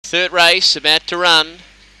third race, about to run.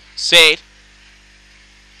 Set.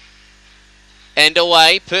 And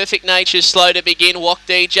away. Perfect Nature slow to begin. Walk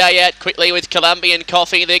DJ out quickly with Colombian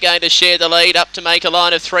Coffee. They're going to share the lead up to make a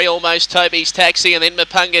line of three almost. Toby's Taxi and then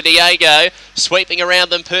Mapunga Diego. Sweeping around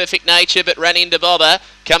them Perfect Nature but ran into bother.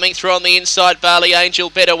 Coming through on the inside, Barley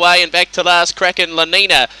Angel, Better Way, and back to last, Kraken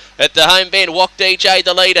Lanina. At the home bend, Walk DJ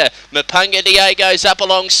the leader. Mapunga Diego's up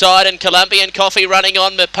alongside, and Colombian Coffee running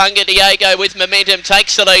on. Mapunga Diego with momentum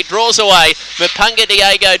takes the lead, draws away. Mapunga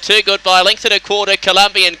Diego too good by a length and a quarter.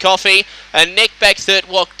 Colombian Coffee, and neck back third,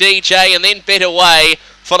 Walk DJ, and then Better Way,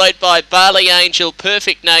 followed by Barley Angel,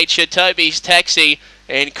 Perfect Nature, Toby's Taxi,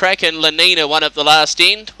 and Kraken Lanina, one of the last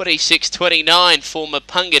in. 26.29 for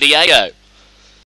Mapunga Diego.